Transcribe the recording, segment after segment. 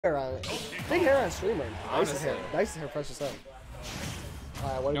hair on it. Big hair on streamer. Dice's hair. Dice's hair fresh as hell.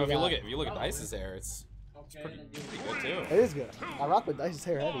 Alright, what do we got? If you look at Dice's hair, it's pretty good too. It is good. I rock with Dice's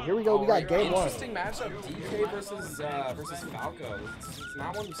hair heavy. Here we go. We got game one. Interesting matchup: DK versus Falco. It's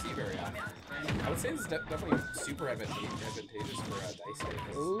not one you see very often. I would say this is definitely super advantageous for Dice here.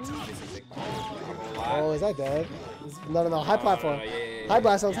 Oh, is that dead? No. High platform. Yeah. High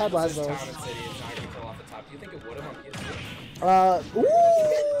blast zones. High blast zones. Do you think it would have on PS2? Ooh,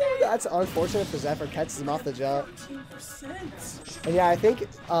 that's unfortunate for Zefer. Catches him off the jump. 15%. And yeah, I think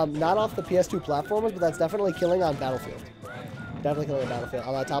not off the PS2 platformers, but that's definitely killing on Battlefield. Definitely killing on Battlefield.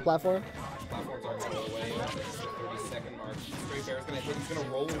 On that top platform? Platforms are going away. 30-second mark. Straight Bear's going to hit. He's going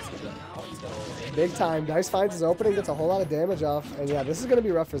to roll into the out. Big time. Dice finds his opening, gets a whole lot of damage off. And yeah, this is going to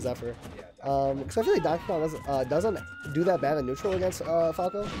be rough for Zefer. Because I feel like Donkey Kong doesn't do that bad in neutral against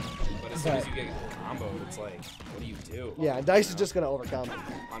Falco. But as soon as you get comboed, it's like, what do you do? Yeah, Dice is just going to overcome.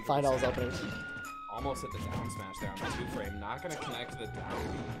 Find all his openings. Almost hit the down smash there on the 2-frame. Not going to connect to the down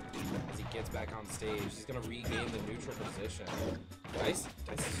as he gets back on stage. He's going to regain the neutral position. Dice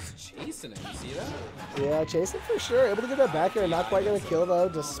is just chasing him. You see that? Yeah, chasing for sure. Able to get that back air. Not quite going to kill, though,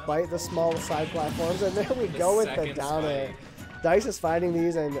 despite the small side platforms. And there we go with the down air. Dice is fighting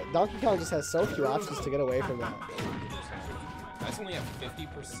these, and Donkey Kong just has so few options to get away from that. Dice only have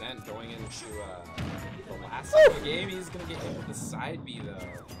 50% going into the last of the game. He's going to get hit with the side B,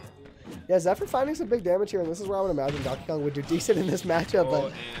 though. Yeah, Zefer finding some big damage here, and this is where I would imagine Donkey Kong would do decent in this matchup,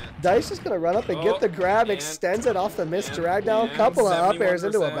 but Dice is going to run up and get the grab, extends it off the missed drag down, couple of up airs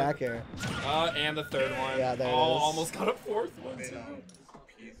into a back air. And the third one. Yeah, there it is. Almost got a fourth one, too.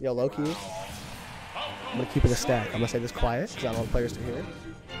 Yo, low-key, I'm going to keep it a stack. I'm going to say this quiet, because I don't want players to hear it.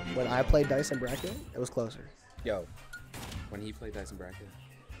 When I played Dice and Bracket, it was closer. Yo, when he played Dice and Bracket,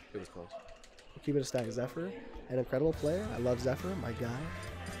 it was close. Keep it a stack. Zefer, an incredible player. I love Zefer, my guy.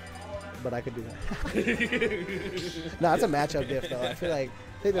 But I could do that. No, it's a matchup diff, though. I think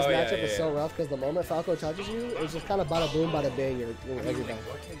this matchup is so rough because the moment Falco touches you, it's just kind of bada boom, bada bing. You're done.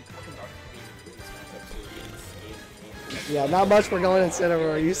 Yeah, not much for going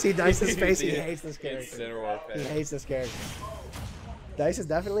Incineroar. You see Dice's face, he hates this character. He hates this character. Dice has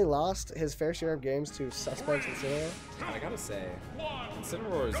definitely lost his fair share of games to suspects Incineroar. I gotta say,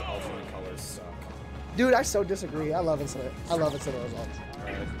 Incineroar's alternate colors suck. Dude, I so disagree. I love Incineroar. I love Incineroar's ult.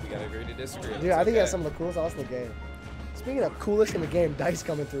 Alright, we gotta agree to disagree. Dude, I think he has some of the coolest ults in the game. Speaking of coolest in the game, Dice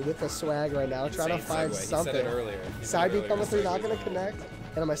coming through with the swag right now, trying to find something. He said it earlier. Side B coming through, not gonna connect.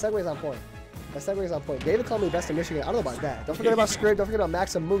 And my segue is on point. My segue is on point. David called me best in Michigan. I don't know about that. Don't forget about script. Don't forget about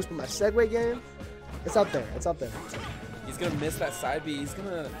Max and Moose. But my segue game, it's up there. It's up there. He's gonna miss that side B. He's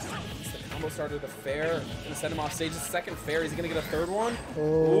gonna miss the combo starter, the fair. Gonna send him off stage. The second fair. He's gonna get a third one.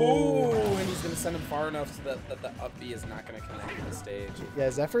 Ooh, and he's gonna send him far enough so that the up B is not gonna connect to the stage. Yeah,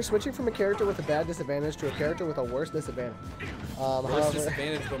 Zefer switching from a character with a bad disadvantage to a character with a worse disadvantage. Worse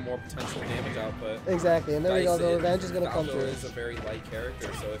disadvantage, but more potential damage output. Exactly, and there we go. The revenge is gonna come through. Falco is a very light character,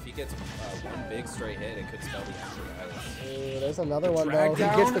 so if he gets one big straight hit, it could spell the end for Dice. There's another one though. He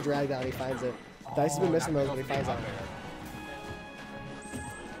gets the drag down. He finds it. Dice has been missing those, but he finds out.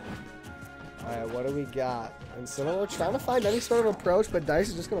 Alright, what do we got? Incineroar trying to find any sort of approach, but Dice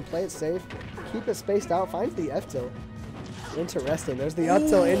is just going to play it safe. Keep it spaced out. Finds the F-tilt. Interesting. There's the up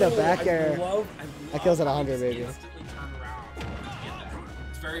tilt into back air. That kills at 100, baby.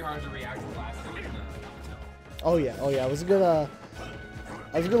 It's very hard to react to the last thing. Oh yeah. It was a good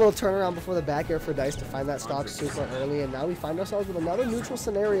little turnaround before the back air for Dice to find that stock super early, and now we find ourselves with another neutral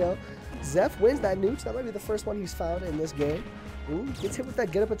scenario. Zeph wins that neutral. That might be the first one he's found in this game. Ooh, gets hit with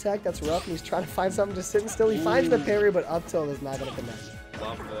that get-up attack. That's rough, and he's trying to find something just sitting still. He finds the parry, but up tilt is not going to connect.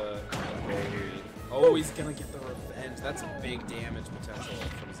 Love the parry. Oh, he's going to get the revenge. That's big damage potential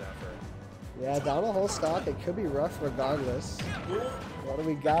from Zefer. Yeah, down a whole stock. It could be rough regardless. What do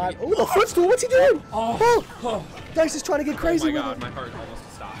we got? Oh, the footstool. What's he doing? Oh. Dice is trying to get crazy with it. Oh, my heart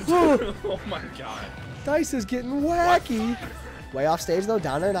almost stopped. Oh, my God. Dice is getting wacky. Way off stage, though.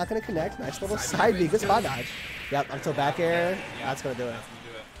 Down there, not going to connect. Nice little side B. Good spot dodge. Yep, until back air. That's going to do it.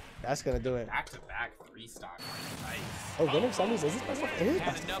 That's going to do it. Back-to-back 3-stock. Nice. Oh, winner of semis. Is this best of? It is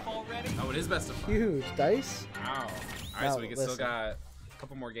best of. Oh, it is best of 5. Huge. Dice. Wow. All right, so we can still got a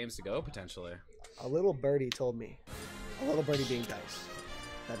couple more games to go, potentially. A little birdie told me, a little birdie being Dice,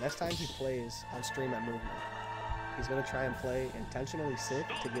 that next time he plays on stream at Movement, he's going to try and play intentionally sick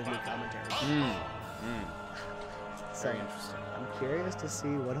to give me commentary. Very interesting. I'm curious to see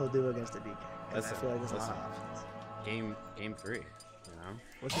what he'll do against a DK. I feel like there's a lot of options. Game 3. You know? man.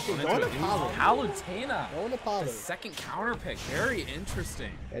 What's he think? Going to Palutena. Going to The Palutena. second counter pick. Very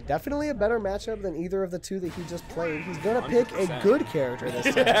interesting. Yeah, definitely a better matchup than either of the two that he just played. He's going to pick a 100%. good character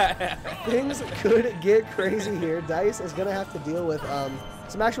this time. Things could get crazy here. Dice is going to have to deal with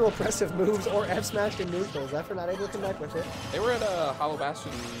some actual oppressive moves or F smash in neutral. Zephyr not able to connect with it. They were at Hollow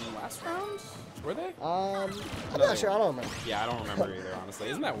Bastion last round? Were they? I'm not sure. I don't remember. Yeah, I don't remember either, honestly.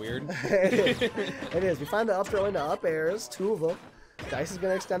 Isn't that weird? It is. We find the up throw into up airs, 2 of them. Dice is going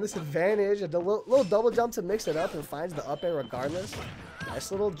to extend this advantage. A little double jump to mix it up and finds the up air regardless.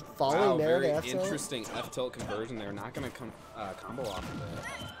 Nice little falling there. Very to F tilt. interesting F tilt conversion there. Not going to combo off of it.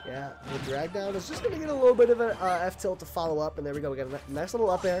 Yeah, the drag down is just going to get a little bit of an F tilt to follow up. And there we go. We got a nice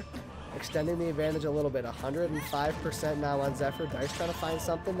little up air. Extending the advantage a little bit. 105% now on Zefer. Dice trying to find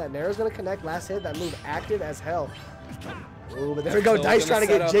something. That Nair's going to connect. Last hit. That move active as hell. Ooh, but there we go. Dice trying to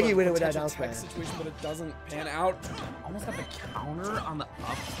get jiggy with it with that down smash. Situation, but it doesn't pan out. Almost got the counter on the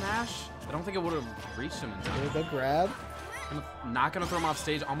up smash. I don't think it would have reached him in time. Good grab. Not gonna throw him off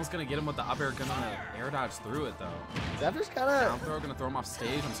stage. Almost gonna get him with the up air. Gonna air dodge through it though. Zefer's kind Down of. throw. Gonna throw him off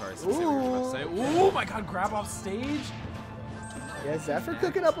stage. I'm sorry. Ooh my God! Grab off stage. Yeah, Zefer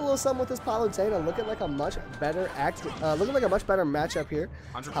cooking up a little something with this Palutena, looking like a much better matchup here.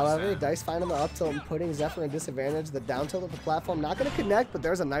 100%. However, Dice finding the up tilt and putting Zefer in disadvantage. The down tilt of the platform not going to connect, but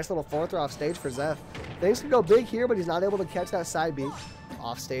there's a nice little forward throw off stage for Zeph. Things can go big here, but he's not able to catch that side beat.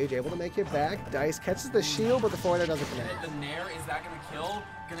 Off stage, able to make it back. Dice catches the shield, but the forward air doesn't connect. The Nair, is that gonna kill?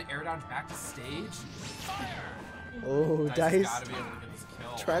 Gonna air dodge back to stage? Oh, Dice gotta be able to get this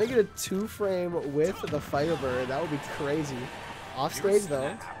kill. trying to get a 2-frame with the Firebird. That would be crazy. Off stage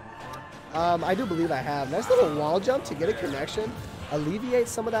though. I do believe I have. Nice little wall jump to get a connection. Alleviate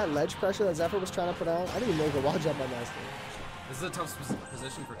some of that ledge pressure that Zefer was trying to put on. I didn't even make a wall jump on that stage. This is a tough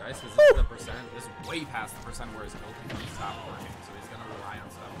position for Dice because this is the percent. This is way past the percent where his kill can stop working. So he's gonna rely on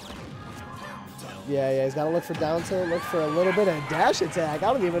stuff like down tilt. Yeah, he's got to look for down tilt, look for a little bit of dash attack.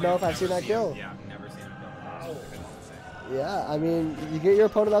 I don't even know if I've seen that kill. Yeah, never seen him kill. Yeah, I mean, you get your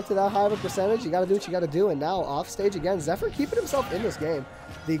opponent up to that high of a percentage, you got to do what you got to do. And now off stage again, Zefer keeping himself in this game.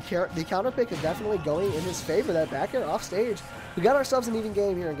 The counter pick is definitely going in his favor. That back air off stage. We got ourselves an even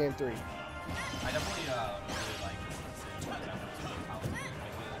game here in game 3. I definitely really like this because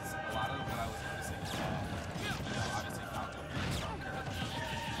a lot of what I was noticing is, obviously Falco is strong character.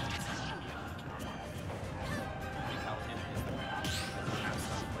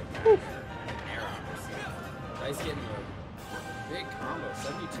 Dice getting a big combo,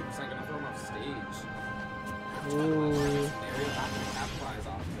 72% gonna throw him off stage. Ooh. Capitalize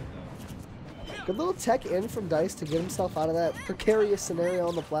off of it though. Good little tech in from Dice to get himself out of that precarious scenario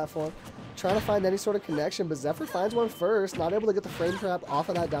on the platform. Trying to find any sort of connection, but Zefer finds one first. Not able to get the frame trap off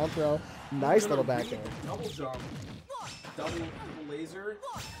of that down throw. Nice little back air. Double jump. Double laser.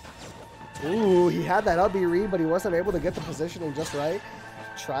 Ooh, he had that up B read, but he wasn't able to get the positioning just right.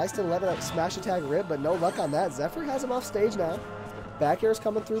 Tries to let that smash attack rip, but no luck on that. Zefer has him off stage now. Back air's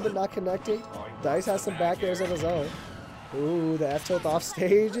coming through, but not connecting. Dice has some back airs of his own. Ooh, the F tilt off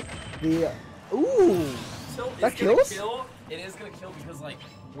stage. Ooh, that kills? It is gonna kill because like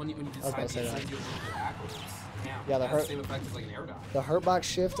when you decide to send you backwards. Yeah, the same effect is like an air dodge. The hurtbox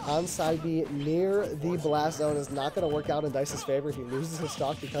shift on side B near the blast zone is not going to work out in Dice's favor. He loses his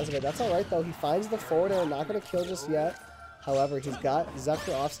stock because of it. That's all right, though. He finds the forward air, not going to kill just yet. However, he's got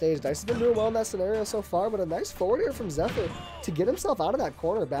Zefer off stage. Dice has been doing well in that scenario so far, but a nice forward air from Zefer to get himself out of that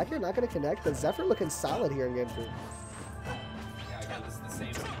corner. Back air not going to connect, but Zefer looking solid here in game 3. Yeah, again, this is the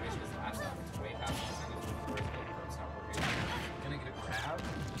same situation as last time. It's way past the percentage before his build first stop working. Gonna get a grab,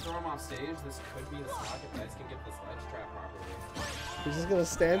 throw him off stage. This could be the stock if Dice can get this ledge trap properly. He's just going to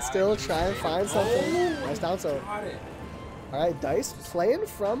stand still, try and find something. Nice down tilt. Got it. All right, Dice playing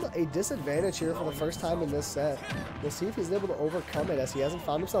from a disadvantage here for the first time in this set. We'll see if he's able to overcome it as he hasn't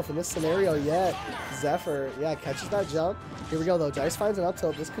found himself in this scenario yet. Zefer, yeah, catches that jump. Here we go, though. Dice finds an up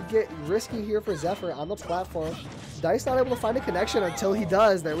tilt. This could get risky here for Zefer on the platform. Dice not able to find a connection until he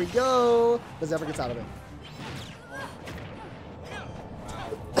does. There we go. But Zefer gets out of it.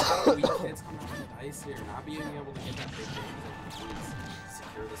 Wow, weak hits coming from Dice here. Not being able to get that big game that he needs to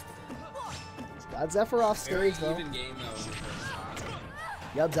secure this with Got Zefer off stage, though. Even game, though.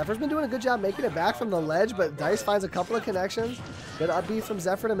 Yep, Zefer's been doing a good job making it back from the ledge, but Dice finds a couple of connections. Good up B from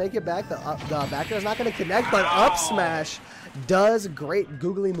Zefer to make it back. The back air is not going to connect, but up smash does great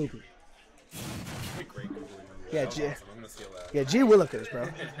googly moogly. Great googly moogly. Yeah, Awesome. I'm gonna steal that. Yeah, G Willikers, bro.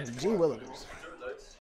 G Willikers.